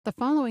The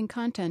following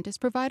content is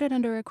provided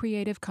under a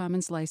Creative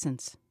Commons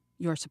license.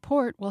 Your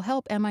support will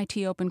help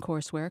MIT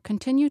OpenCourseware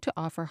continue to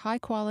offer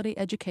high-quality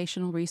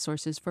educational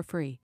resources for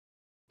free.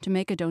 To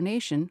make a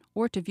donation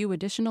or to view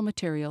additional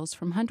materials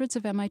from hundreds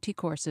of MIT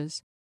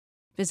courses,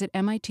 visit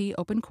MIT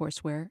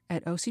OpenCourseware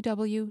at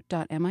ocw.mit.edu.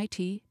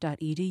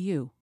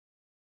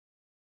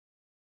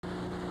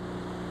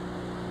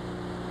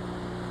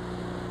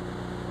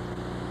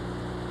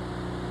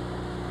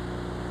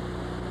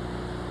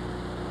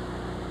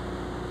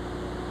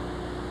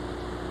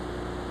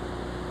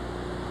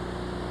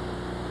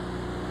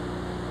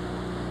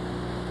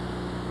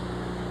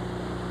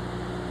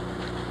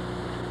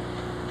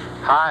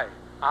 Hi,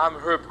 I'm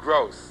Herb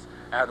Gross,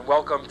 and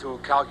welcome to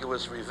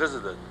Calculus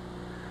Revisited.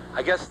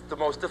 I guess the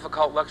most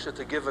difficult lecture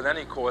to give in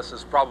any course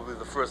is probably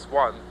the first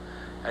one,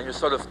 and you're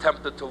sort of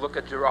tempted to look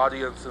at your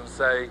audience and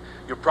say,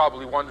 you're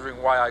probably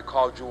wondering why I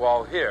called you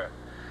all here.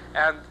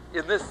 And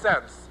in this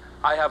sense,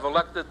 I have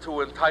elected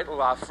to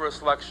entitle our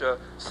first lecture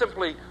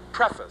simply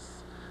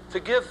Preface, to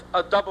give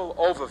a double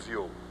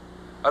overview,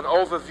 an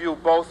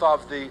overview both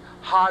of the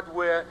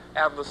hardware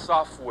and the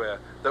software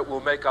that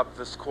will make up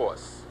this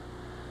course.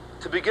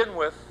 To begin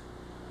with,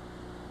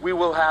 we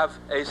will have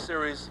a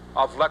series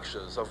of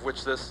lectures, of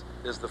which this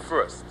is the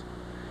first.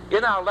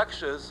 In our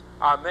lectures,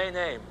 our main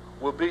aim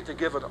will be to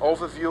give an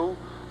overview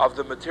of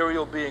the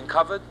material being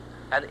covered,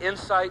 an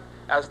insight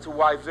as to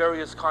why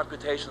various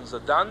computations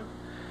are done,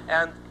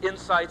 and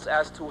insights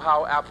as to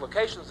how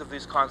applications of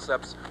these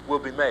concepts will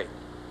be made.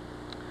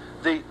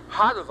 The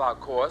heart of our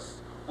course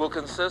will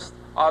consist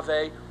of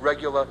a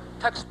regular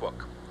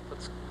textbook.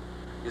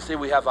 You see,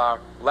 we have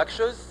our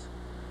lectures,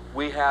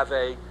 we have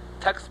a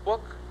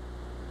textbook.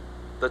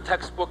 The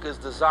textbook is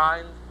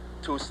designed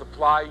to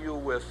supply you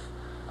with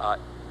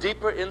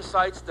deeper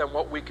insights than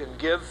what we can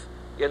give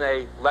in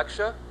a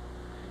lecture.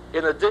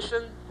 In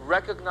addition,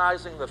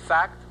 recognizing the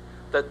fact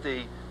that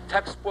the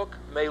textbook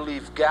may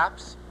leave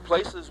gaps,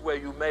 places where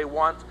you may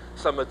want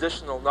some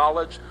additional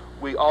knowledge,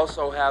 we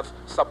also have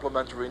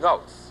supplementary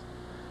notes.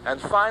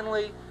 And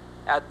finally,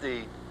 at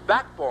the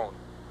backbone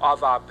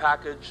of our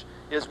package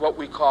is what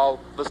we call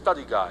the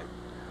study guide.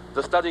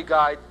 The study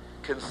guide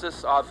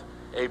consists of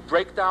a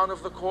breakdown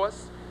of the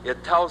course.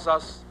 It tells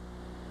us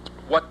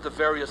what the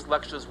various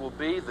lectures will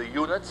be, the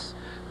units.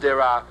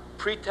 There are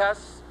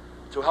pre-tests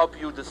to help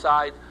you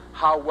decide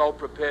how well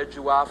prepared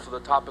you are for the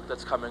topic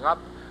that's coming up.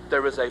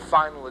 There is a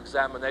final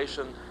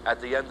examination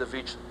at the end of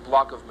each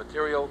block of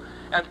material.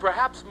 And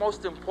perhaps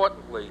most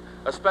importantly,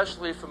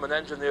 especially from an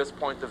engineer's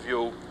point of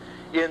view,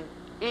 in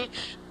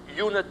each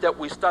unit that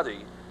we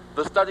study,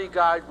 the study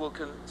guide will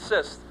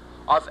consist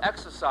of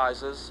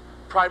exercises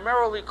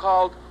primarily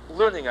called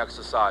learning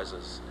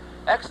exercises.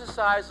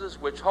 Exercises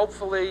which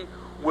hopefully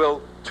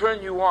will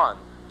turn you on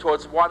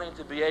towards wanting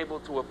to be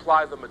able to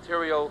apply the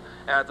material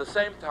and at the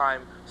same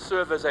time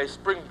serve as a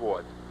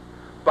springboard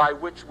by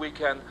which we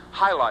can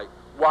highlight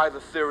why the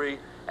theory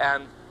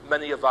and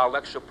many of our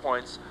lecture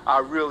points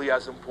are really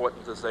as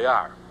important as they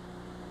are.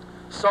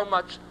 So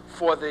much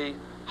for the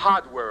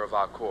hardware of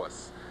our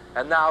course.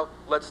 And now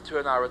let's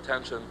turn our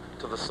attention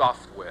to the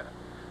software.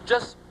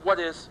 Just what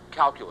is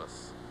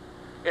calculus?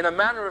 In a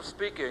manner of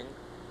speaking,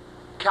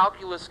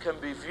 calculus can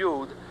be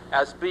viewed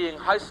as being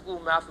high school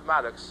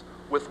mathematics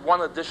with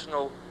one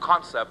additional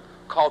concept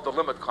called the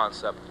limit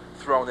concept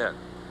thrown in.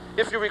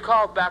 If you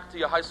recall back to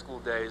your high school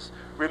days,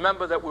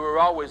 remember that we were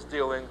always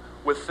dealing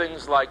with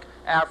things like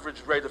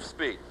average rate of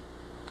speed.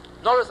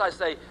 Notice I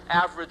say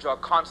average or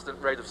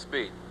constant rate of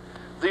speed.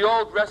 The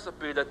old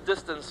recipe that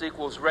distance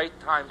equals rate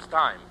times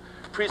time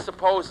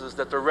presupposes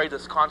that the rate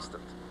is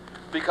constant.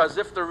 Because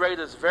if the rate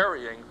is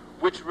varying,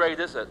 which rate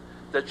is it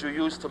that you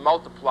use to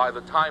multiply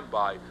the time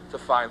by to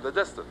find the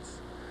distance?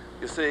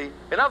 You see,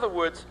 in other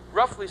words,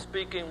 roughly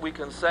speaking, we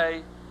can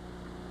say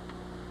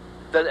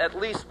that at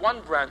least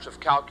one branch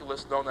of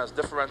calculus, known as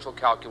differential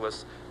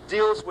calculus,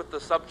 deals with the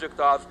subject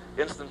of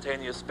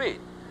instantaneous speed.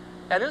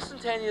 And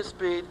instantaneous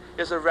speed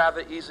is a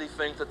rather easy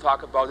thing to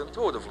talk about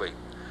intuitively.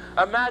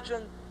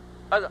 Imagine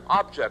an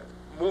object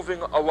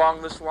moving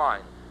along this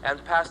line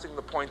and passing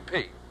the point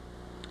P.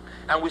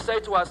 And we say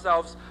to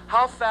ourselves,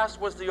 how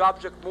fast was the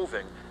object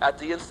moving at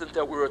the instant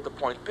that we were at the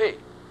point P?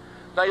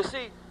 Now you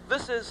see,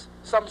 this is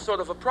some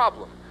sort of a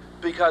problem,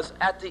 because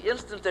at the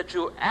instant that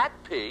you're at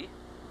P,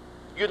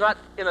 you're not,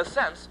 in a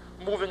sense,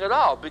 moving at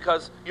all,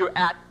 because you're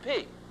at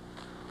P.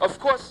 Of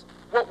course,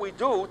 what we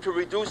do to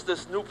reduce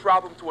this new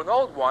problem to an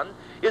old one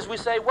is we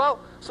say, well,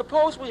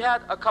 suppose we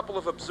had a couple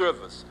of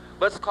observers.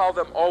 Let's call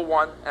them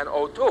O1 and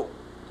O2.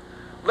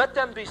 Let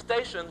them be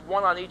stationed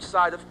one on each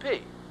side of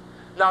P.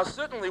 Now,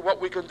 certainly what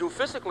we can do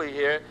physically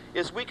here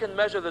is we can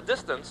measure the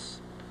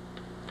distance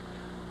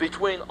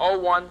between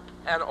O1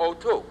 and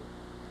O2.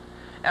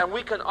 And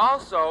we can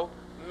also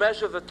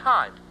measure the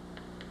time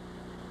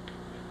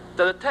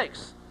that it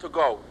takes to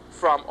go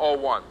from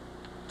O1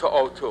 to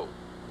O2.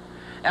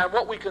 And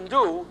what we can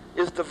do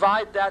is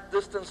divide that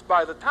distance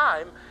by the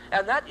time,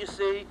 and that, you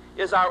see,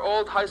 is our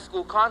old high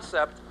school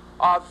concept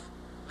of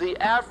the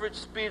average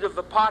speed of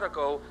the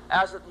particle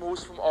as it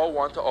moves from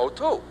O1 to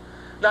O2.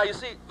 Now, you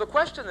see, the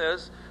question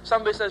is,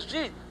 somebody says,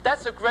 gee,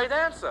 that's a great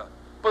answer,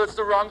 but it's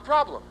the wrong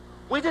problem.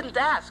 We didn't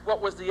ask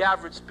what was the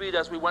average speed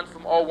as we went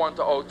from O1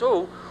 to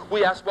O2.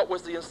 We asked what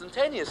was the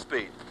instantaneous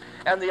speed.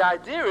 And the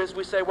idea is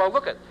we say, well,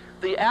 look at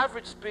the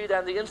average speed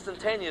and the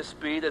instantaneous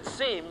speed, it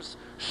seems,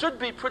 should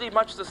be pretty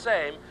much the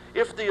same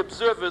if the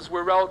observers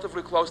were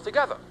relatively close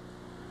together.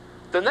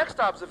 The next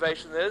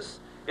observation is,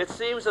 it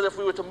seems that if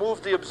we were to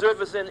move the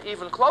observers in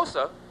even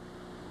closer,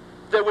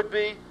 there would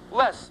be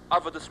less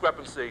of a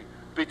discrepancy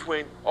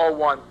between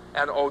O1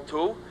 and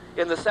O2,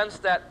 in the sense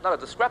that, not a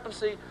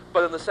discrepancy,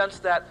 but in the sense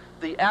that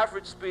the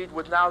average speed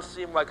would now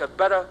seem like a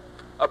better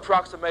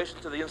approximation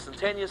to the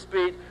instantaneous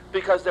speed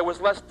because there was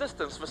less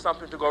distance for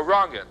something to go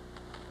wrong in.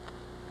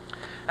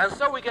 And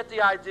so we get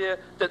the idea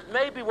that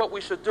maybe what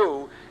we should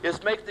do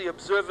is make the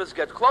observers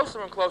get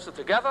closer and closer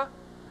together.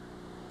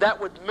 That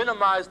would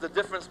minimize the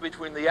difference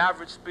between the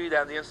average speed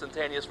and the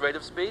instantaneous rate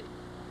of speed.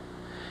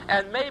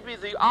 And maybe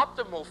the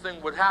optimal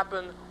thing would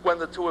happen when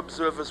the two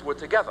observers were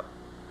together.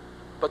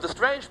 But the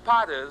strange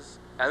part is,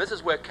 and this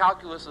is where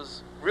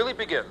calculus really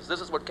begins,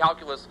 this is what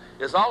calculus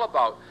is all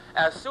about,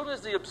 as soon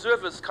as the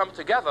observers come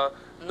together,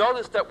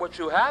 notice that what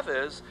you have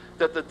is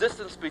that the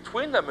distance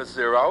between them is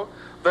 0,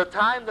 the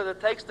time that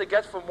it takes to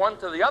get from one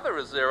to the other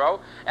is 0,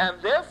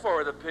 and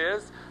therefore it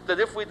appears that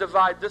if we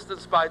divide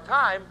distance by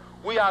time,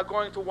 we are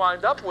going to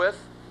wind up with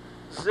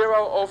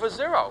 0 over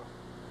 0.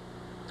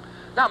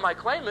 Now, my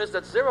claim is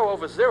that 0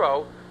 over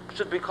 0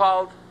 should be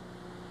called,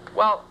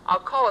 well, I'll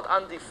call it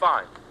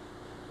undefined.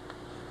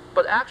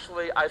 But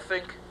actually, I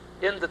think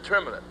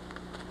indeterminate.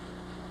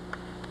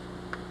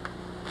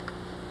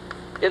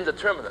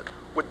 Indeterminate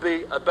would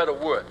be a better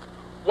word.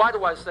 Why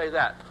do I say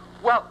that?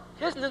 Well,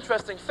 here's an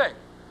interesting thing.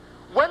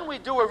 When we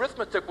do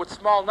arithmetic with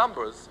small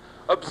numbers,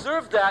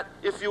 observe that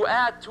if you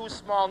add two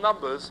small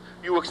numbers,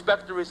 you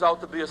expect the result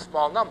to be a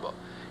small number.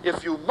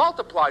 If you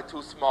multiply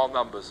two small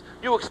numbers,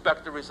 you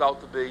expect the result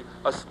to be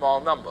a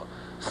small number.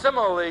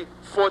 Similarly,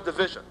 for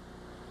division,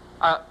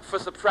 for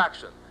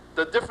subtraction,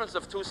 the difference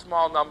of two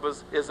small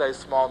numbers is a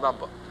small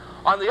number.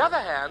 On the other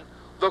hand,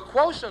 the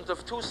quotient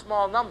of two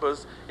small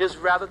numbers is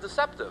rather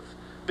deceptive.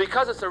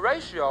 Because it's a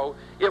ratio,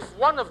 if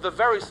one of the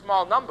very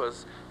small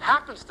numbers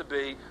happens to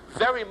be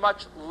very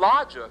much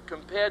larger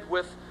compared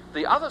with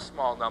the other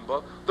small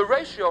number, the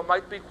ratio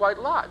might be quite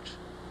large.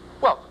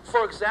 Well,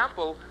 for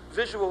example,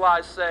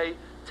 visualize, say,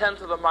 10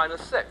 to the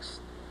minus 6,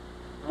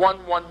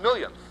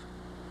 1/1,000,000th,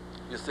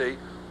 you see,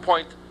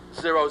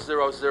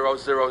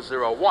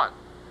 0.000001,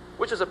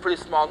 which is a pretty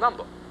small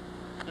number.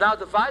 Now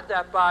divide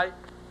that by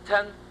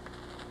 10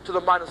 to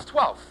the minus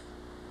 12th.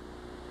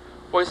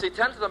 Well, you see,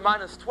 10 to the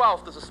minus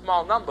 12th is a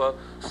small number,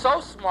 so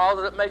small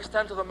that it makes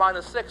 10 to the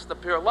minus 6th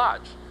appear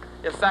large.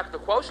 In fact, the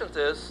quotient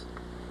is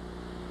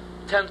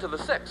 10 to the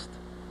 6th,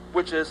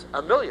 which is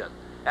 1,000,000.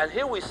 And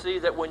here we see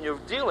that when you're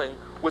dealing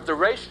with the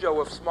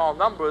ratio of small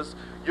numbers,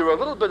 you're a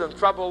little bit in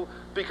trouble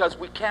because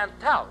we can't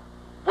tell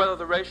whether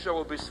the ratio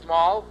will be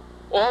small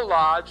or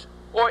large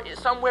or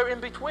somewhere in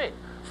between.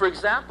 For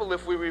example,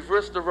 if we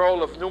reverse the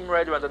role of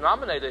numerator and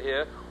denominator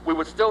here, we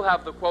would still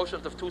have the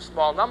quotient of two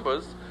small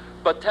numbers,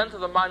 but 10 to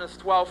the minus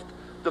 12th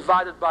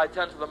divided by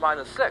 10 to the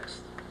minus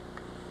 6th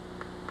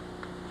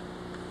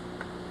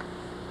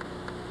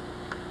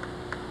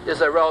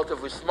is a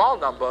relatively small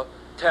number,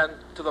 10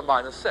 to the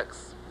minus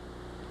 6th.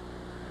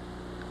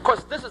 Of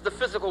course, this is the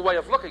physical way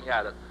of looking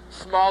at it.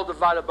 Small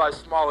divided by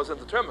small is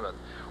indeterminate.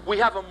 We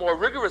have a more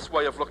rigorous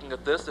way of looking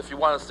at this if you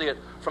want to see it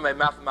from a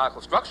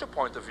mathematical structure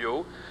point of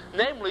view.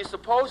 Namely,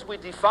 suppose we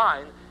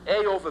define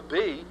A over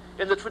B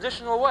in the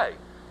traditional way.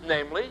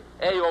 Namely,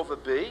 A over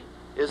B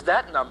is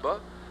that number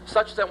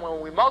such that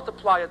when we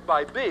multiply it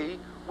by B,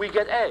 we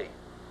get A.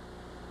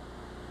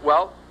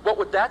 Well, what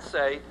would that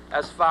say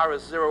as far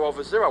as 0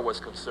 over 0 was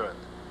concerned?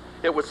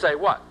 It would say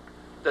what?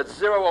 That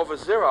 0 over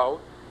 0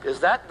 is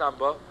that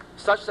number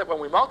such that when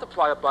we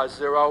multiply it by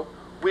 0,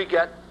 we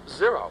get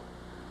 0.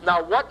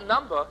 Now, what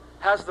number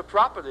has the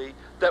property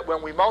that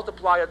when we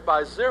multiply it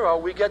by 0,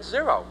 we get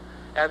 0?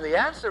 And the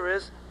answer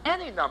is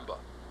any number.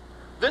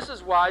 This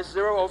is why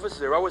 0 over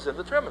 0 is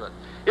indeterminate.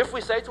 If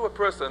we say to a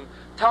person,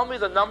 tell me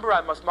the number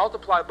I must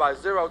multiply by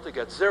 0 to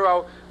get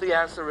 0, the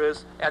answer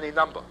is any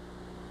number.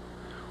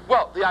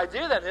 Well, the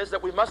idea then is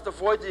that we must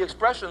avoid the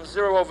expression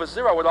 0 over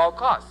 0 at all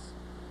costs.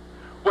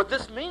 What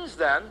this means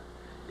then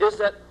is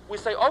that we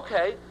say,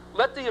 okay,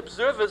 let the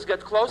observers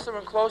get closer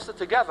and closer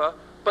together,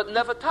 but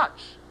never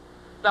touch.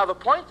 Now, the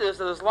point is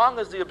that as long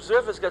as the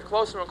observers get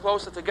closer and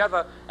closer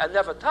together and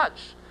never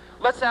touch,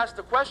 let's ask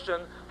the question,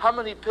 how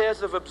many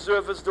pairs of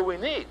observers do we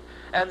need?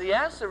 And the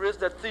answer is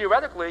that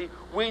theoretically,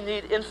 we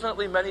need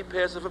infinitely many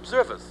pairs of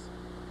observers.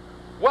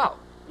 Well,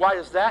 why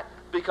is that?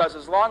 Because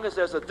as long as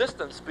there's a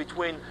distance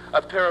between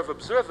a pair of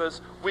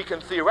observers, we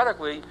can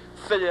theoretically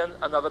fit in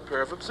another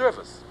pair of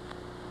observers.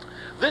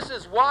 This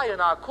is why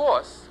in our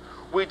course,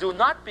 we do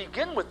not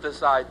begin with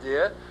this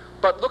idea,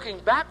 but looking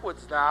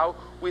backwards now,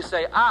 we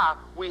say,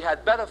 we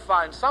had better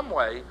find some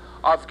way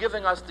of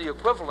giving us the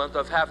equivalent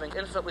of having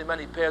infinitely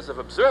many pairs of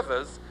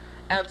observers.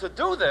 And to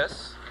do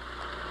this,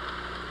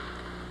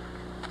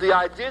 the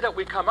idea that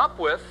we come up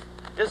with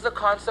is the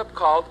concept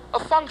called a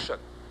function.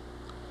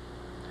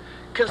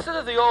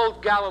 Consider the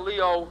old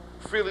Galileo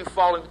freely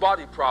falling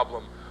body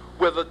problem,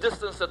 where the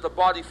distance that the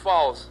body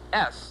falls,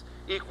 s,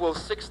 equals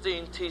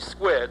 16t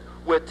squared,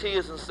 where t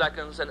is in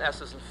seconds and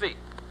s is in feet.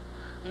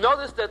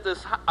 Notice that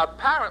this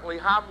apparently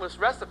harmless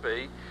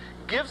recipe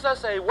gives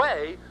us a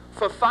way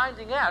for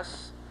finding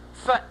s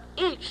for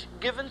each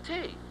given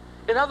t.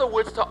 In other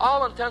words, to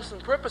all intents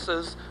and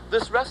purposes,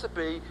 this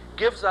recipe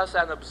gives us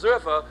an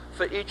observer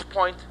for each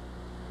point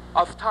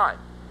of time.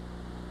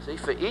 See,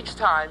 for each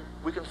time,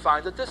 we can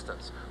find a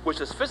distance,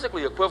 which is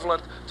physically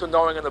equivalent to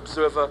knowing an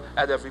observer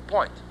at every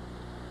point.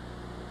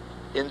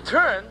 In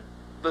turn,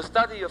 the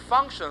study of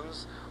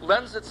functions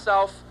lends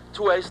itself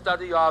to a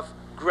study of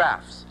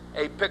graphs,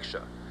 a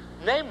picture.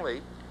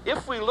 Namely,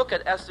 if we look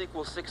at s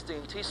equals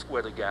 16t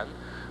squared again,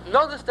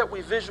 notice that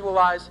we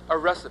visualize a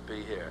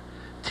recipe here.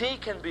 T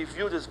can be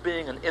viewed as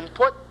being an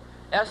input,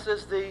 s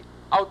is the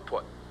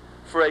output.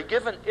 For a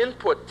given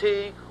input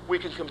t, we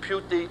can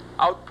compute the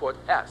output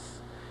s.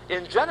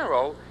 In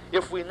general,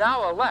 if we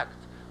now elect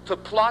to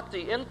plot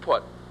the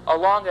input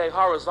along a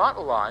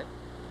horizontal line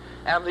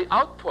and the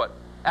output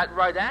at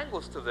right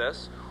angles to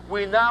this,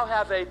 we now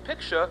have a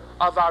picture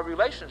of our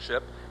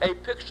relationship, a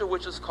picture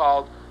which is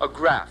called a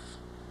graph.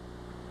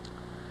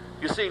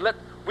 You see,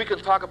 we can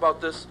talk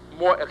about this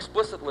more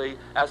explicitly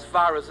as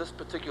far as this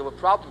particular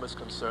problem is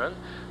concerned,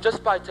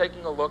 just by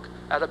taking a look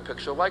at a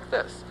picture like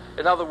this.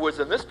 In other words,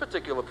 in this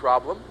particular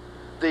problem,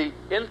 the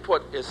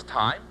input is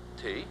time,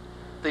 t.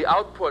 The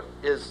output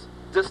is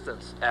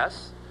distance,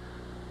 s.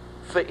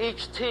 For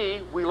each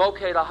t, we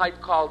locate a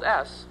height called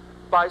s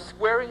by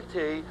squaring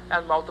t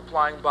and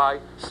multiplying by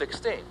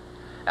 16.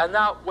 And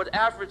now, what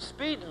average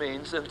speed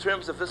means in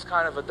terms of this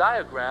kind of a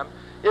diagram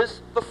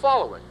is the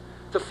following.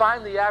 To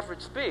find the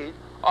average speed,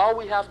 all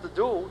we have to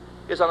do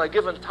is, on a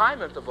given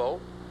time interval,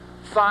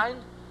 find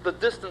the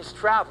distance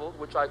traveled,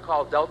 which I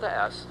call delta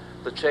s,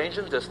 the change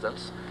in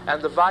distance,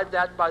 and divide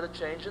that by the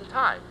change in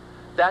time.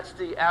 That's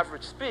the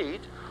average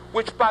speed,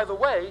 which, by the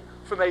way,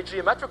 from a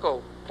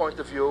geometrical point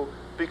of view,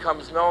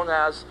 becomes known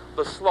as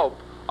the slope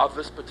of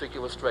this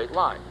particular straight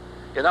line.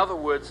 In other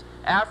words,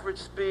 average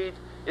speed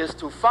is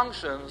to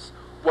functions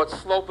what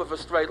slope of a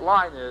straight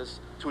line is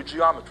to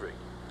geometry.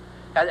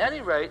 At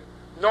any rate,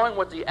 knowing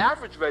what the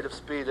average rate of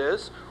speed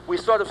is, we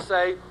sort of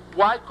say,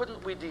 why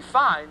couldn't we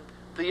define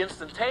the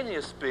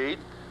instantaneous speed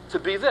to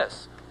be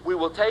this? We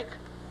will take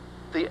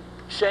the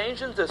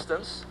change in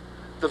distance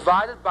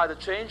divided by the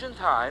change in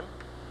time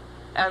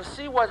and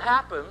see what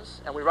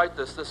happens, and we write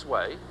this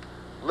way,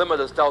 limit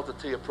as delta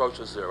t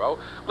approaches 0.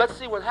 Let's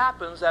see what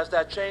happens as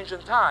that change in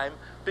time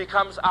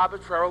becomes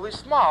arbitrarily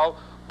small,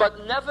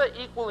 but never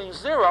equaling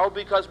 0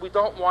 because we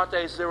don't want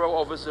a 0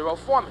 over 0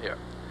 form here.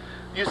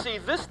 You see,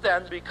 this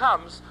then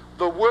becomes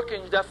the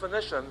working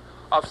definition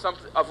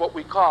of what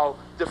we call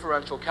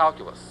differential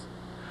calculus.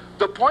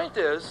 The point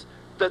is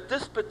that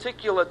this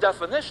particular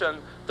definition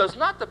does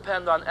not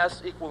depend on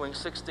s equaling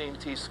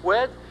 16t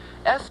squared.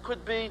 S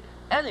could be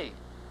any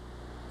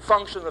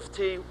function of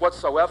t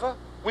whatsoever.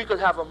 We could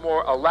have a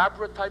more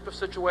elaborate type of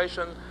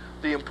situation.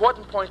 The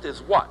important point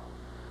is what?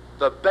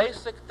 The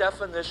basic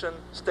definition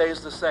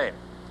stays the same.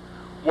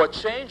 What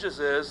changes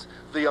is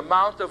the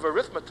amount of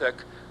arithmetic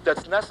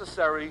that's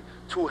necessary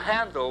to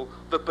handle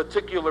the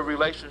particular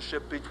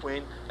relationship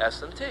between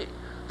s and t.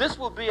 This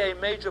will be a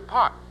major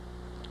part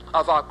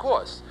of our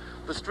course.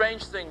 The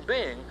strange thing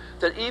being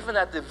that even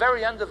at the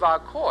very end of our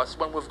course,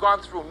 when we've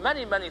gone through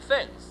many, many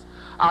things,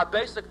 our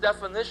basic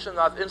definition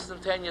of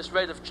instantaneous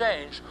rate of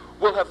change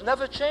will have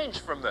never changed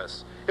from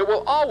this. It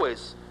will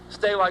always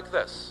stay like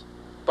this.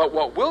 But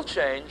what will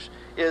change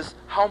is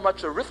how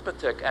much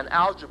arithmetic and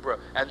algebra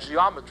and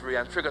geometry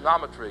and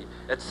trigonometry,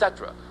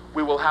 etc.,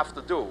 we will have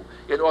to do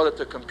in order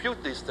to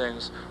compute these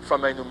things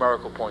from a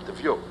numerical point of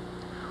view.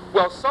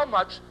 Well, so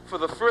much for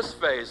the first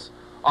phase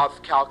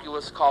of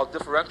calculus called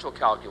differential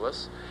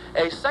calculus.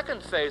 A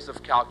second phase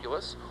of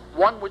calculus,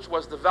 one which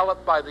was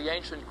developed by the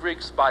ancient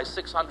Greeks by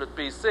 600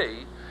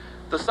 BC,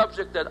 the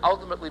subject that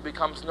ultimately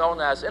becomes known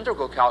as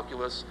integral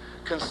calculus,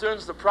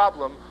 concerns the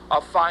problem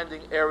of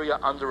finding area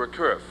under a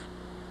curve.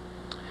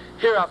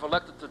 Here I've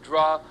elected to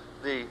draw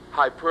the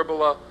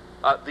parabola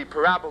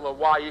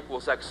y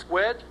equals x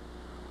squared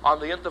on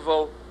the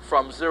interval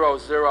from 0,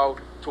 0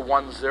 to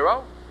 1,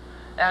 0.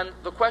 And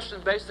the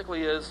question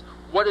basically is,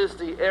 what is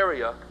the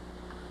area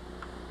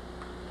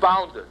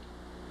bounded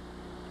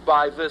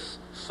by this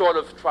sort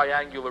of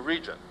triangular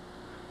region?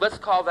 Let's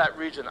call that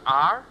region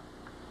R.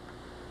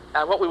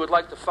 And what we would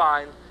like to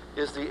find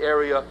is the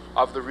area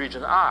of the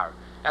region R.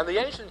 And the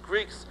ancient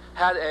Greeks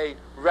had a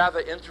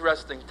rather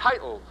interesting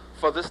title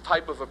for this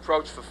type of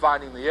approach for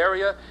finding the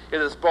area. It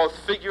is both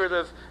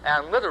figurative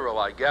and literal,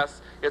 I guess.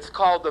 It's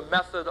called the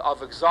method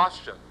of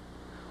exhaustion.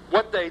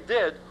 What they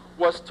did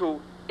was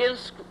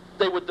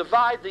they would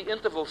divide the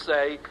interval,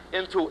 say,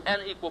 into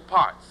n equal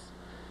parts.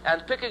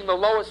 And picking the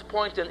lowest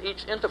point in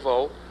each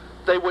interval,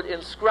 they would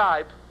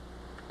inscribe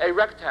a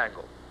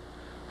rectangle.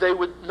 They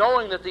would,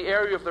 knowing that the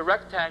area of the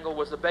rectangle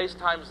was the base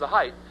times the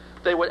height,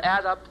 they would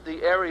add up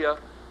the area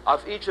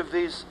of each of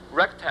these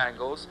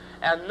rectangles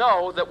and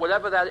know that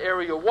whatever that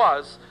area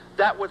was,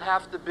 that would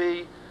have to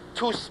be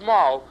too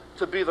small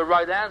to be the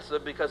right answer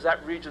because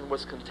that region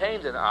was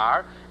contained in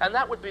R, and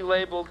that would be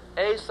labeled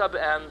A sub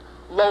n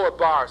lower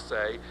bar,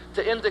 say,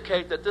 to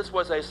indicate that this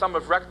was a sum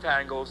of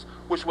rectangles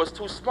which was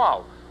too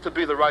small to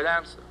be the right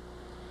answer.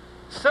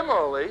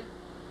 Similarly,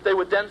 they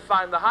would then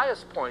find the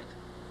highest point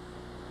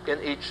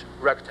in each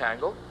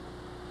rectangle,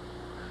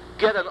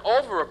 get an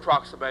over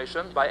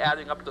approximation by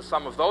adding up the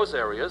sum of those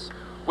areas,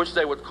 which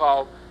they would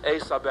call A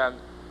sub n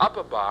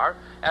upper bar,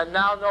 and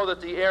now know that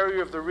the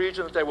area of the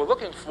region that they were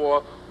looking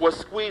for was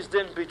squeezed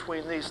in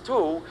between these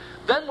two.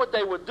 Then what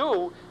they would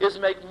do is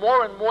make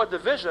more and more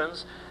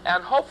divisions,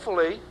 and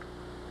hopefully,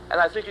 and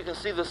I think you can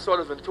see this sort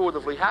of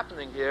intuitively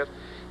happening here,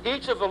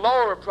 each of the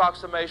lower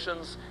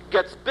approximations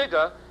gets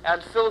bigger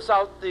and fills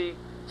out the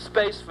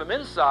space from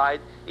inside.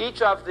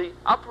 Each of the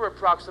upper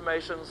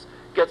approximations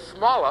gets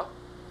smaller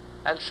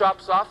and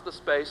chops off the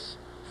space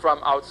from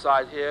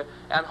outside here.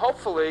 And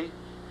hopefully,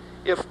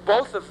 if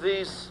both of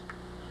these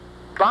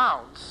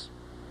bounds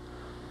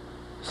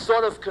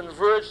sort of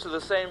converge to the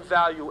same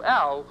value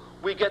L,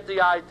 we get the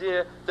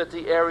idea that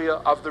the area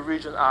of the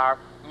region R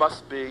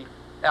must be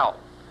L.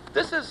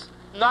 This is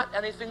not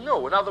anything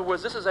new. In other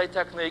words, this is a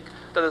technique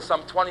that is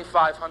some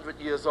 2,500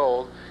 years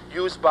old,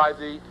 used by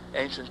the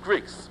ancient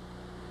Greeks.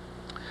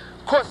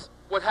 Of course,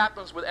 what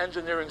happens with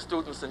engineering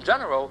students in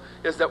general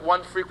is that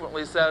one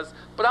frequently says,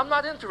 but I'm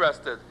not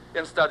interested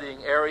in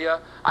studying area.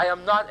 I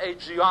am not a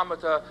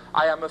geometer.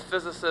 I am a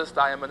physicist.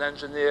 I am an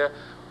engineer.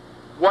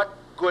 What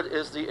good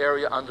is the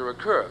area under a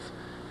curve?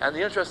 And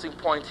the interesting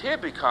point here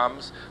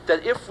becomes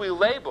that if we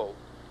label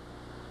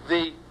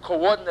the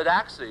coordinate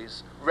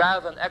axes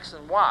rather than x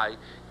and y,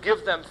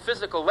 give them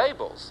physical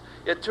labels,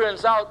 it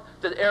turns out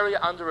that area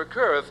under a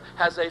curve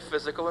has a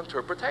physical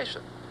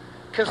interpretation.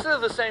 Consider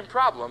the same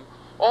problem,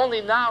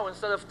 only now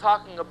instead of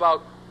talking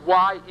about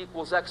y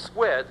equals x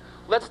squared,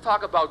 let's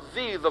talk about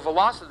v, the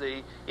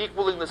velocity,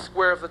 equaling the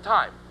square of the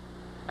time,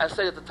 and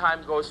say that the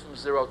time goes from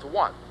 0 to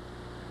 1.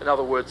 In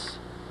other words,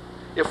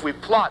 if we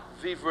plot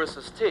v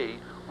versus t,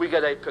 we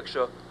get a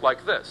picture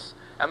like this.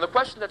 And the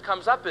question that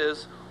comes up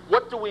is,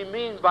 what do we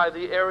mean by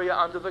the area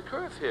under the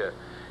curve here?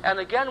 And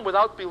again,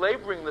 without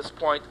belaboring this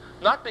point,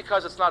 not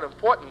because it's not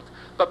important,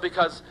 but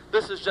because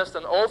this is just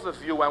an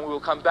overview and we will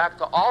come back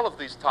to all of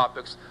these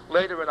topics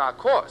later in our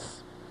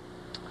course.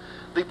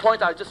 The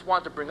point I just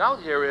want to bring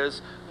out here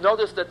is,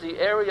 notice that the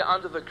area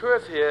under the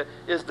curve here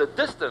is the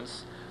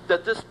distance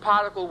that this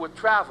particle would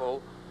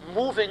travel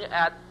moving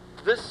at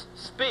this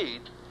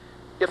speed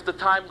if the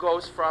time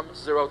goes from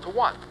 0 to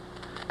 1.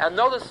 And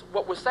notice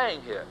what we're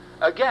saying here.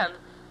 Again,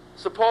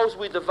 suppose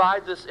we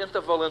divide this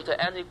interval into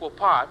n equal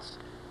parts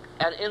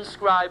and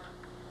inscribe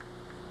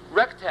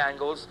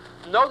rectangles.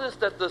 Notice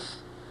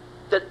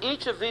that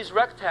each of these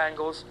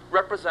rectangles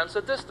represents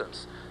a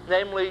distance.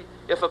 Namely,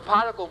 if a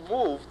particle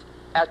moved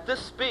at this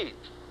speed,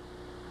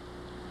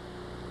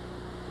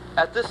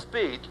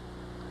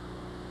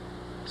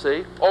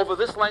 see, over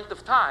this length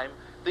of time,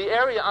 the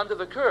area under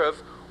the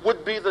curve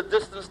would be the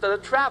distance that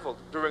it traveled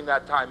during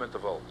that time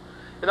interval.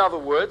 In other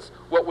words,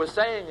 what we're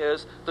saying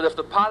is that if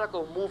the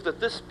particle moved at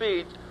this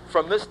speed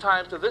from this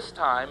time to this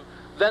time,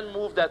 then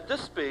moved at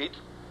this speed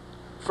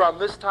from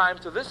this time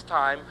to this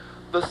time,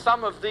 the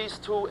sum of these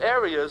two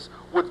areas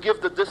would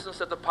give the distance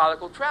that the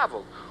particle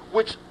traveled,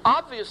 which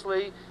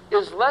obviously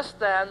is less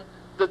than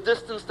the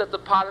distance that the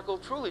particle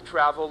truly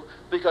traveled,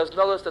 because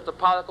notice that the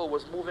particle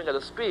was moving at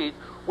a speed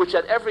which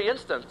at every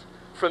instant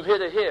from here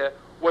to here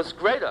was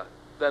greater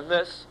than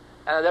this,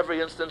 and at every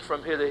instant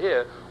from here to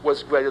here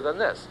was greater than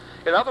this.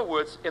 In other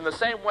words, in the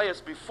same way as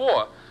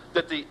before,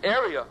 that the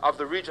area of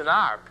the region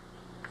R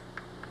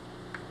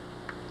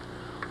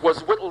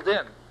was whittled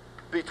in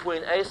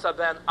between A sub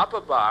n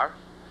upper bar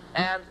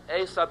and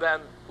A sub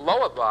n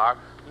lower bar,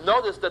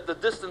 notice that the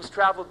distance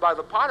traveled by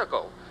the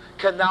particle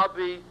can now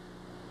be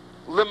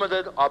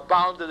limited or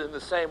bounded in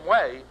the same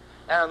way.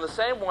 And in the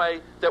same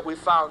way that we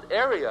found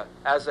area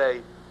as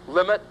a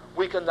limit,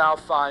 we can now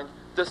find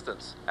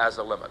distance as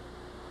a limit.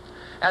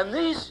 And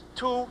these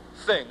two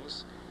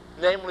things,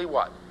 namely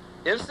what?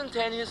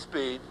 Instantaneous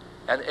speed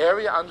and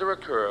area under a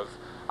curve,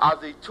 are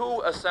the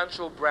two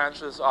essential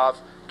branches of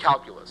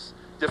calculus.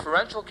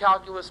 Differential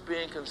calculus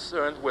being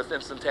concerned with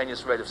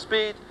instantaneous rate of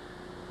speed,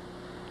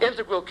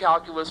 integral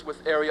calculus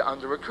with area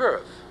under a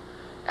curve.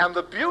 And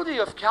the beauty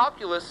of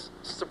calculus,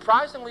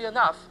 surprisingly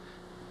enough,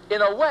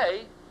 in a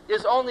way,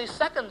 is only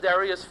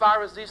secondary as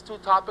far as these two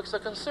topics are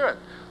concerned.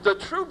 The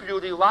true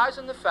beauty lies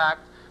in the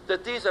fact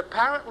that these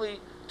apparently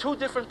two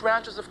different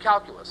branches of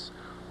calculus,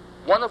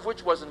 one of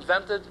which was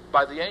invented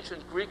by the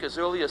ancient Greek as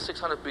early as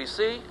 600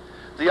 BC,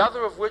 the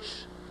other of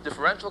which,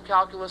 differential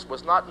calculus,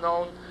 was not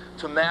known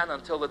to man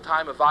until the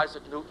time of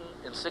Isaac Newton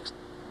in 6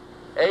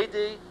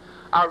 AD,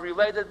 are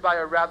related by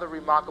a rather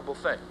remarkable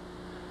thing.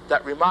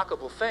 That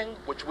remarkable thing,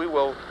 which we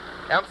will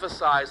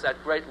emphasize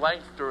at great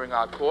length during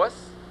our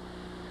course,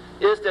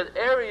 is that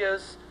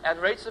areas and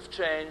rates of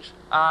change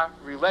are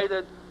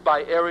related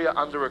by area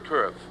under a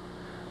curve.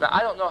 Now,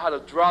 I don't know how to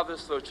draw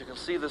this so that you can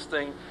see this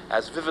thing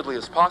as vividly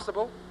as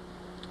possible,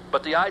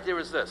 but the idea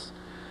is this.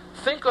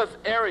 Think of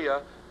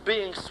area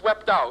being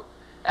swept out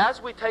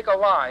as we take a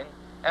line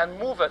and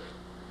move it,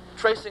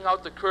 tracing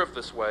out the curve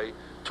this way,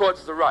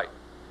 towards the right.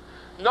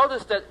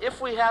 Notice that if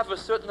we have a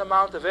certain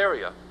amount of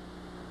area,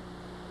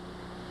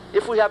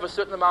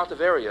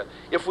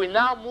 if we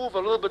now move a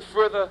little bit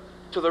further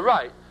to the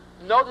right,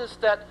 notice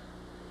that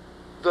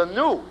the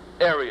new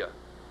area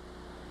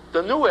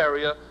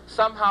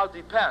somehow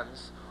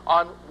depends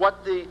on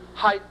what the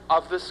height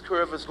of this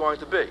curve is going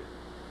to be.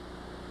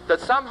 That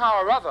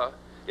somehow or other,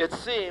 it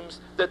seems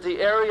that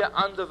the area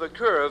under the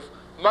curve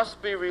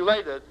must be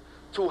related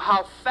to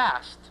how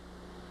fast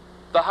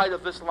the height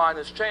of this line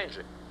is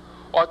changing.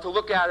 Or to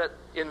look at it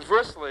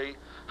inversely,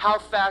 how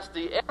fast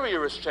the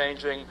area is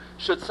changing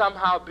should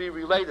somehow be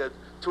related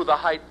to the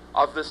height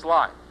of this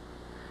line.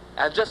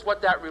 And just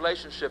what that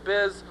relationship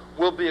is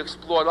will be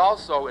explored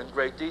also in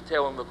great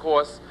detail in the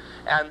course,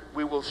 and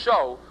we will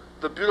show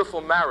the beautiful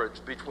marriage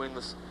between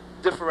this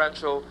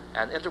differential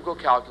and integral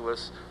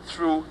calculus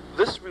through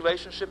this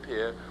relationship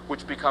here,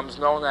 which becomes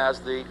known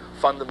as the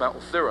fundamental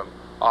theorem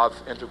of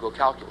integral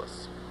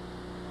calculus.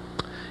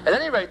 At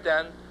any rate,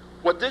 then,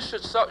 what this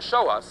should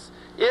show us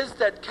is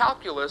that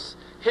calculus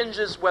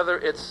hinges, whether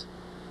it's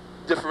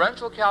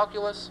differential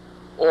calculus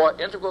or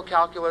integral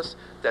calculus,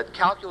 that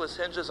calculus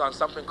hinges on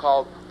something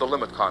called the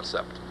limit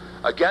concept.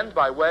 Again,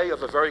 by way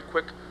of a very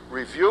quick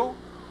review,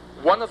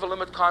 one of the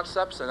limit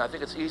concepts, and I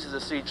think it's easy to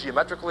see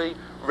geometrically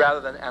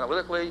rather than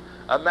analytically,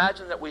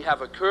 imagine that we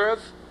have a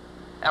curve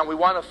and we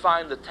want to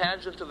find the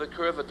tangent to the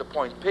curve at the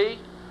point P.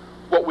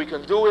 What we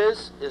can do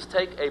is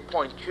take a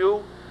point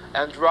Q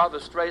and draw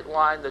the straight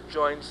line that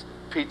joins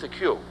P to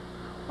Q.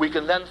 We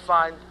can then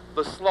find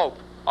the slope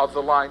of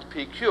the line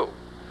PQ.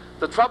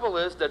 The trouble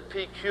is that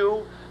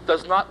PQ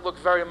does not look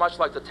very much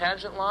like the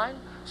tangent line,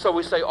 so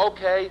we say,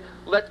 okay,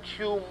 let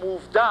Q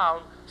move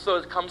down so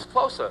it comes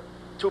closer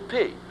to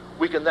P.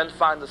 We can then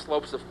find the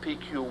slopes of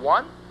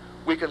PQ1.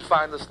 We can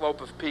find the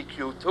slope of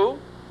PQ2.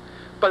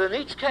 But in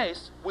each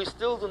case, we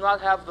still do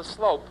not have the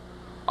slope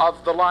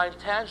of the line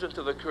tangent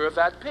to the curve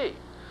at P.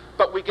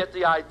 But we get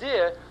the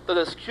idea that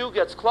as Q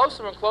gets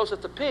closer and closer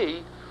to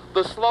P,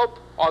 the slope,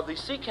 or the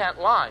secant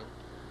line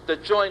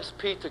that joins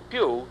P to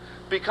Q,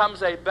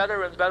 becomes a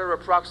better and better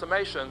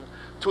approximation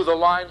to the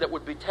line that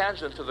would be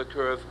tangent to the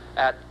curve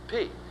at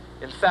P.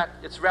 In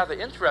fact, it's rather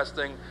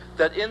interesting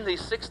that in the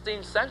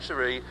 16th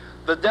century,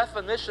 the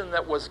definition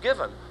that was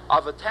given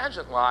of a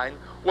tangent line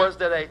was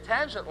that a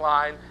tangent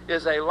line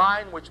is a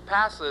line which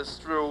passes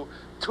through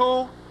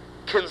two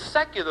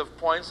consecutive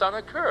points on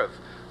a curve.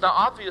 Now,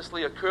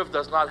 obviously, a curve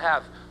does not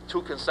have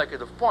two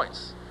consecutive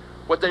points.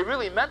 What they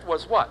really meant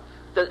was what?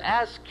 That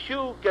as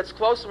Q gets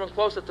closer and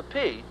closer to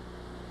P,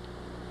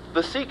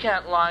 the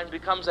secant line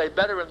becomes a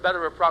better and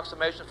better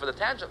approximation for the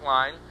tangent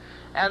line,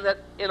 and that,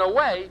 in a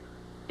way,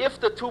 if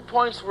the 2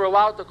 points were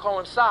allowed to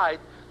coincide,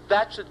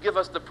 that should give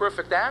us the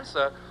perfect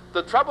answer.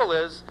 The trouble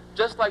is,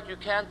 just like you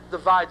can't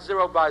divide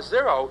 0 by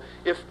 0,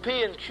 if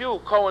P and Q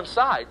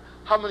coincide,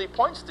 how many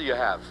points do you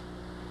have?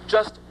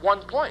 Just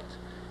 1 point.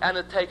 And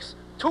it takes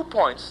 2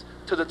 points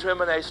to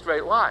determine a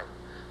straight line.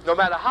 No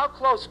matter how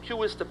close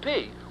Q is to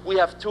P, we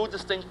have 2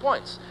 distinct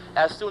points.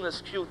 As soon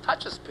as Q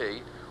touches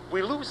P,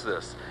 we lose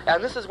this.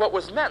 And this is what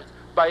was meant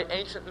by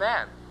ancient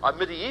man, or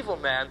medieval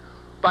man,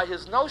 by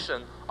his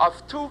notion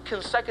of 2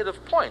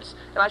 consecutive points.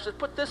 And I should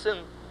put this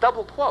in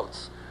double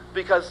quotes,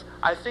 because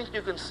I think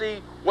you can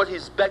see what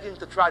he's begging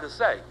to try to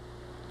say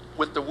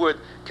with the word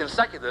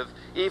consecutive,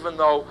 even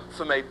though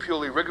from a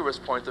purely rigorous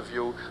point of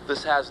view,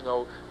 this has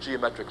no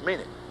geometric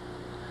meaning.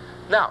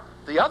 Now,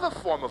 the other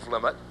form of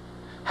limit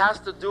has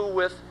to do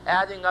with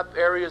adding up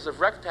areas of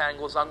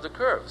rectangles under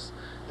curves.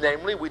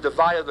 Namely, we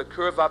divided the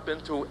curve up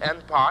into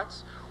n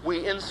parts,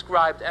 we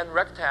inscribed n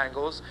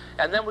rectangles,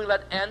 and then we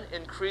let n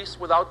increase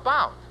without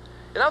bound.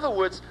 In other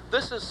words,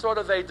 this is sort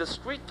of a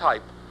discrete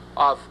type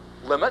of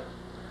limit.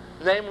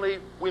 Namely,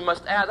 we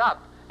must add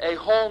up a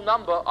whole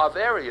number of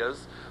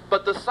areas,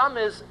 but the sum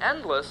is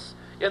endless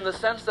in the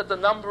sense that the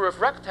number of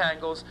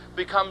rectangles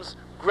becomes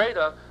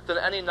greater than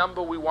any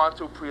number we want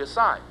to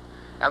preassign.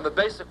 And the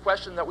basic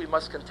question that we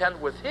must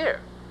contend with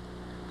here,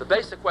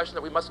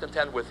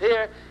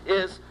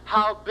 is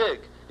how big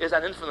is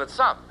an infinite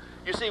sum?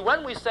 You see,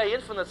 when we say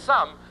infinite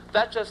sum,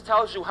 that just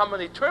tells you how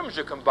many terms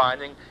you're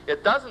combining.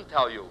 It doesn't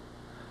tell you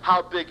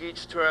how big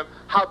each term,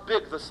 how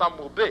big the sum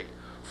will be.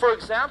 For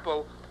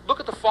example, look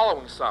at the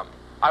following sum.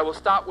 I will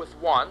start with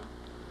 1,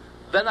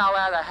 then I'll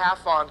add a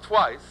half on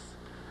twice,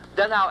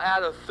 then I'll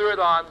add a third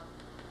on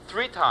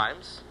 3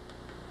 times,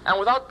 and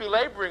without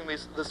belaboring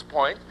this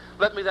point,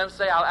 let me then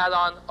say I'll add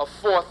on a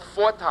fourth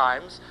 4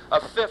 times, a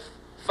fifth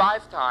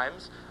 5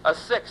 times, a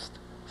sixth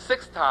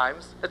 6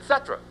 times,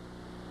 etc.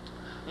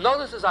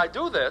 Notice as I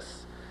do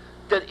this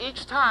that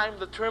each time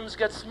the terms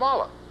get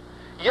smaller,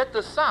 yet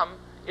the sum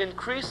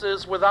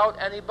increases without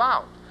any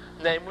bound.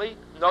 Namely,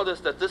 notice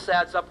that this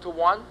adds up to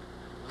 1,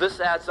 this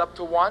adds up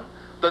to 1,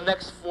 the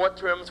next 4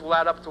 terms will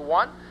add up to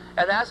 1,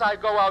 and as I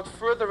go out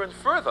further and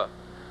further,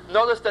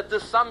 notice that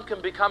this sum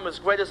can become as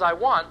great as I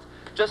want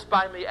just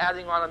by me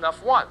adding on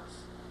enough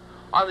ones.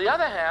 On the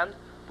other hand,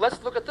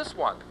 let's look at this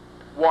one.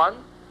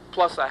 1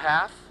 plus a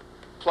half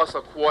plus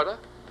a quarter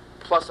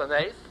plus an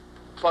eighth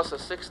plus a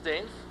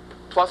 16th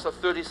plus a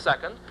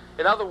 32nd.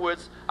 In other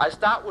words, I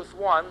start with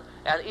 1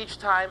 and each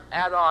time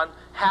add on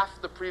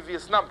half the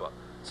previous number.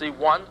 See,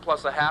 1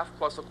 plus a half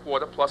plus a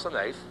quarter plus an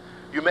eighth.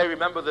 You may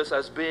remember this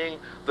as being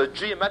the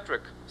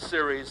geometric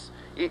series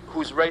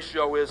whose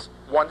ratio is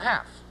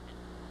 1/2.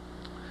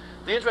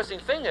 The interesting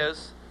thing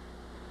is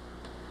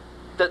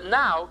that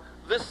now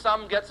this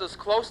sum gets as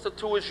close to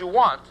 2 as you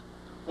want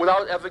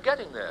without ever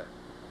getting there.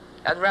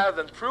 And rather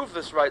than prove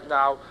this right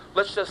now,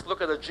 let's just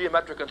look at a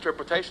geometric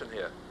interpretation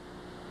here.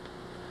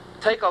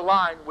 Take a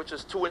line which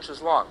is 2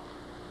 inches long.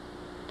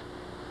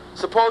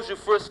 Suppose you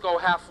first go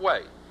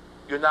halfway.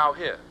 You're now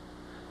here.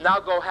 Now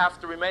go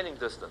half the remaining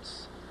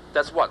distance.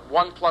 That's what?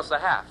 1 plus a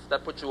half.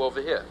 That puts you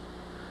over here.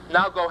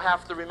 Now go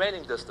half the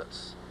remaining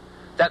distance.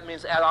 That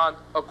means add on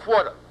a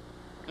quarter.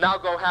 Now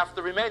go half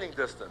the remaining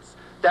distance.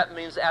 That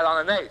means add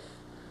on an eighth.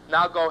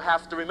 Now go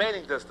half the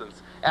remaining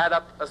distance. Add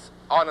up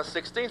on a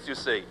 16th, you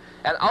see.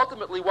 And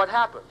ultimately, what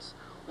happens?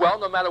 Well,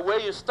 no matter where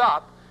you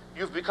stop,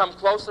 you've become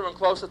closer and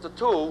closer to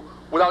 2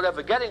 without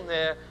ever getting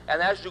there.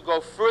 And as you go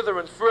further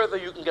and further,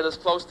 you can get as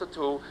close to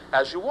 2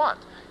 as you want.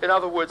 In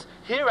other words,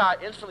 here are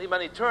infinitely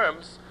many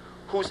terms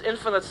whose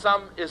infinite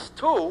sum is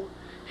 2.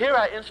 Here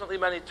are infinitely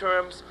many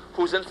terms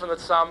whose infinite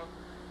sum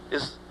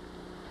is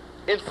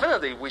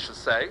infinity, we should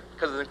say,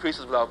 because it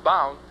increases without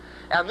bound.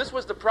 And this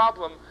was the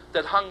problem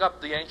that hung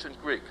up the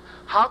ancient Greek.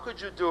 How could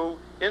you do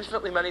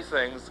infinitely many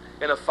things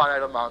in a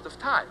finite amount of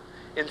time?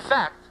 In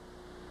fact,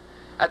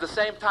 at the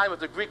same time that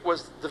the Greek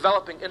was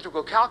developing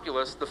integral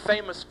calculus, the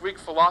famous Greek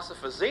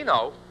philosopher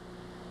Zeno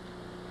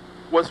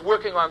was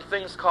working on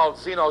things called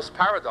Zeno's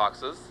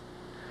paradoxes.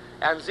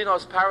 And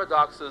Zeno's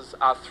paradoxes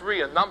are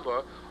 3 in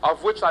number,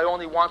 of which I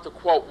only want to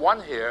quote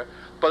one here,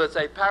 but it's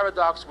a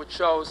paradox which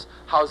shows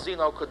how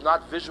Zeno could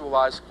not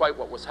visualize quite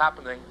what was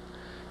happening.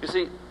 You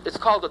see, it's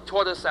called the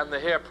tortoise and the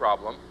hare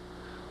problem.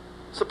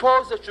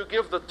 Suppose that you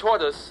give the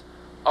tortoise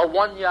a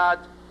 1-yard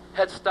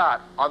head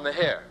start on the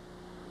hare.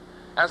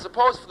 And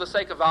suppose, for the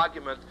sake of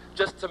argument,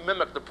 just to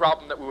mimic the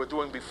problem that we were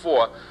doing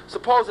before,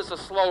 suppose it's a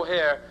slow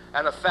hare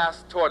and a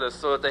fast tortoise,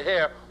 so that the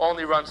hare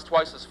only runs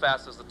twice as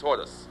fast as the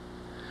tortoise.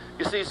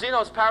 You see,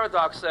 Zeno's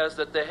paradox says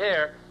that the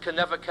hare can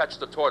never catch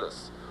the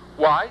tortoise.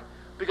 Why?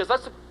 Because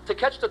to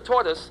catch the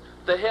tortoise,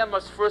 the hare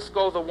must first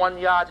go the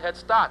 1-yard head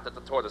start that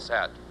the tortoise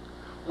had.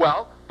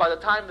 Well, by the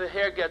time the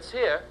hare gets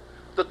here,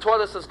 the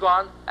tortoise has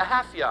gone a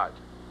 ½ yard,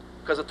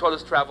 because the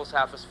tortoise travels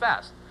half as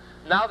fast.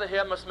 Now the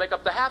hare must make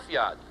up the ½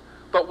 yard.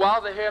 But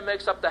while the hare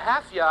makes up the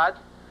 ½ yard,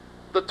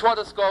 the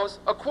tortoise goes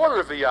a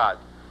 ¼ yard.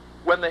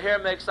 When the hare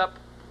makes up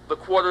the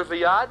 ¼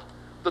 yard,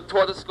 the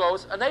tortoise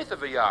goes an eighth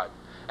yard.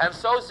 And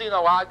so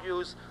Zeno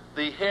argues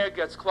the hare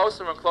gets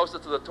closer and closer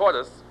to the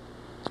tortoise,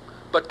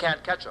 but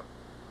can't catch him.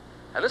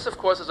 And this, of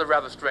course, is a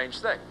rather strange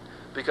thing,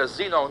 because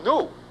Zeno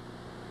knew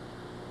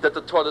that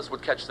the tortoise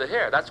would catch the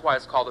hare. That's why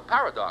it's called a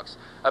paradox.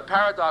 A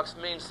paradox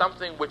means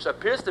something which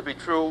appears to be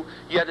true,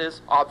 yet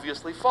is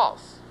obviously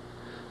false.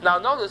 Now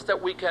notice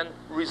that we can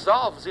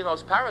resolve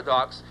Zeno's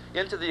paradox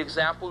into the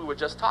example we were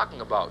just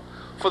talking about.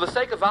 For the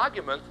sake of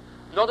argument,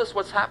 notice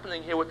what's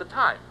happening here with the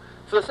time.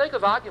 For the sake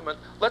of argument,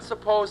 let's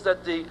suppose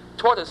that the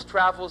tortoise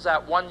travels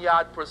at 1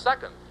 yard per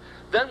second.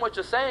 Then what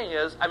you're saying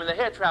is, the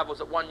hare travels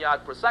at 1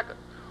 yard per second.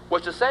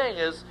 What you're saying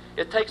is,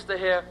 it takes the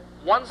hare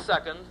 1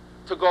 second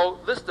to go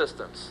this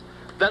distance.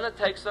 Then it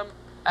takes him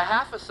a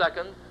 ½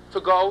 second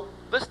to go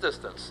this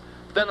distance.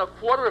 Then a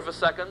 ¼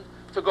 second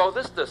to go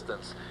this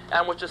distance.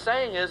 And what you're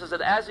saying is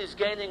that as he's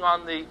gaining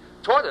on the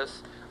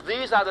tortoise,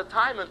 these are the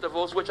time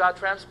intervals which are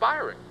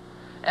transpiring.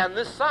 And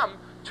this sum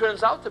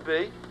turns out to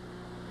be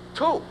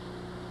 2.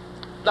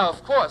 Now,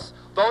 of course,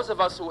 those of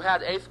us who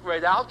had 8th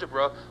grade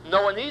algebra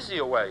know an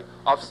easier way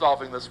of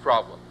solving this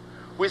problem.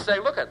 We say,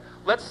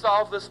 let's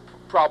solve this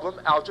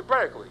problem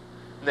algebraically.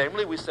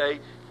 Namely, we say,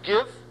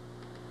 give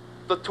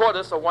the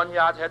tortoise a 1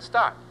 yard head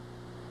start.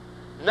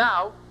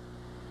 Now,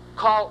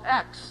 call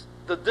x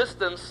the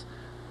distance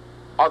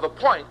or the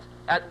point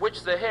at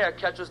which the hare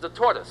catches the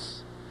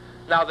tortoise.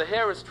 Now, the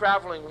hare is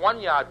traveling 1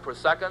 yard per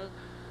second.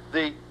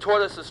 The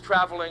tortoise is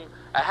traveling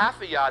a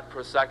 ½ yard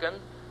per second.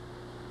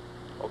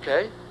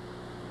 Okay?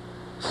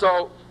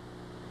 So,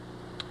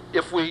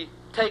 if we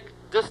take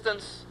the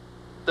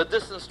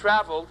distance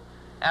traveled,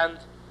 and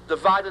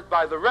divide it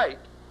by the rate,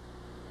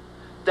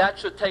 that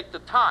should take the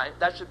time.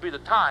 That should be the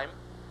time.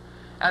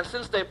 And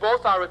since they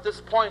both are at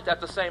this point at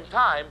the same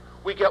time,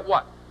 we get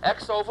what?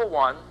 X over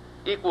 1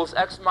 equals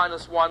x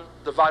minus 1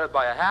 divided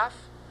by a ½.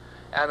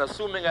 And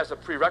assuming as a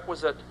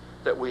prerequisite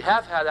that we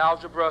have had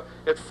algebra,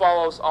 it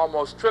follows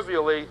almost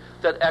trivially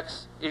that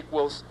x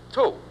equals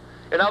 2.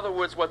 In other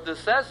words, what this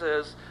says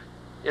is,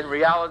 in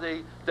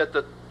reality, that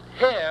the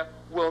hare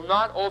will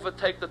not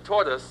overtake the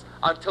tortoise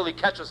until he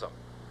catches him,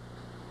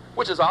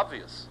 which is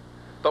obvious.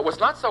 But what's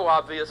not so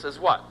obvious is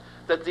what?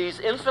 That these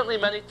infinitely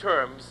many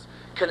terms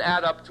can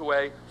add up to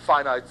a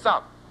finite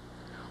sum.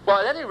 Well,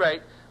 at any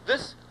rate,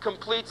 this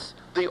completes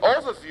the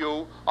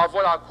overview of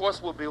what our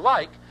course will be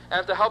like,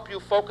 and to help you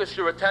focus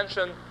your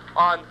attention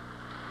on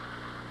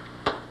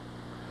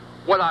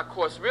what our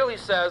course really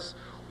says,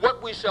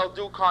 what we shall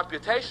do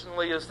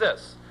computationally is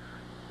this.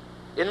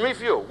 In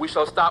review, we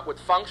shall start with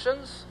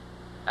functions,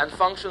 and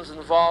functions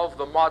involve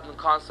the modern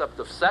concept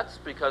of sets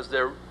because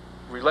they're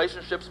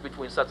relationships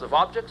between sets of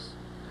objects.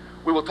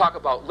 We will talk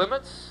about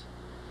limits,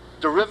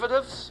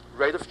 derivatives,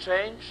 rate of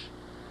change,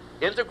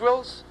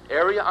 integrals,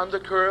 area under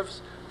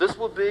curves. This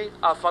will be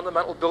our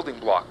fundamental building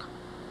block.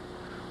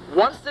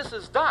 Once this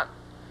is done,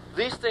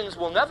 these things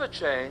will never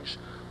change,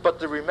 but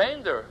the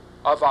remainder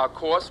of our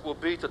course will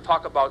be to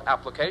talk about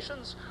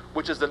applications,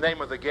 which is the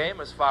name of the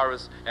game as far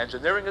as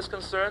engineering is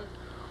concerned.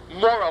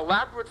 More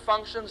elaborate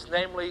functions,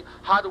 namely,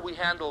 how do we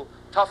handle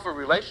tougher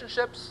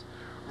relationships?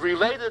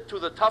 Related to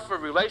the tougher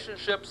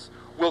relationships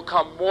will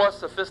come more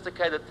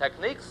sophisticated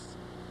techniques.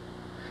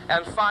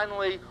 And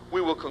finally,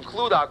 we will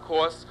conclude our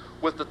course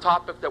with the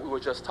topic that we were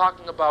just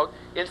talking about,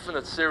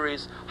 infinite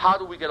series. How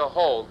do we get a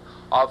hold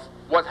of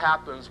what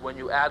happens when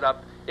you add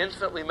up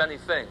infinitely many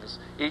things,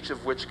 each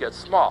of which gets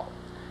small?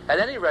 At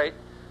any rate,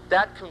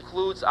 that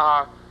concludes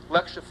our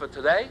lecture for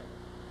today.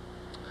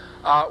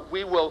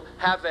 We will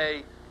have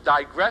a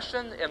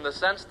digression in the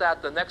sense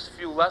that the next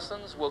few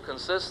lessons will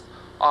consist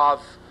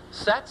of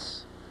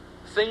sets,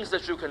 things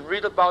that you can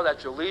read about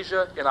at your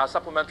leisure in our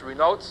supplementary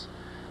notes.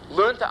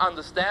 Learn to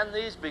understand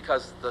these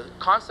because the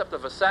concept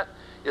of a set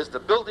is the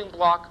building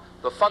block,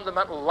 the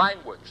fundamental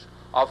language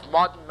of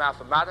modern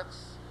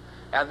mathematics.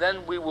 And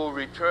then we will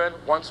return,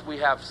 once we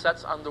have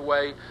sets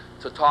underway,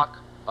 to talk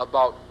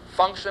about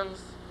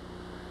functions,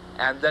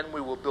 and then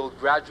we will build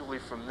gradually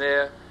from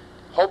there.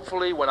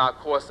 Hopefully, when our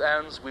course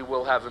ends, we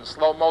will have in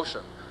slow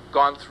motion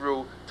gone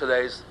through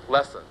today's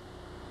lesson.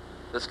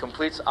 This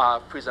completes our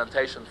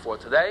presentation for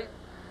today,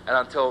 and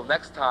until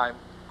next time,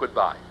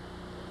 goodbye.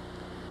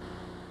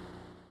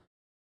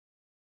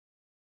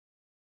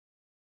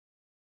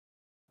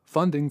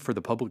 Funding for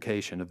the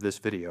publication of this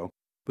video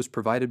was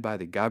provided by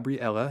the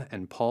Gabriella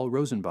and Paul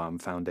Rosenbaum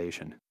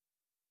Foundation.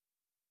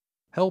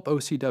 Help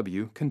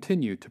OCW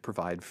continue to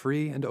provide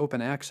free and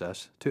open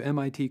access to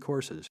MIT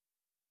courses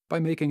by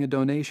making a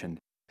donation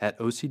at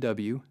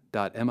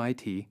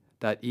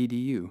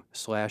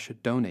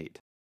ocw.mit.edu/donate.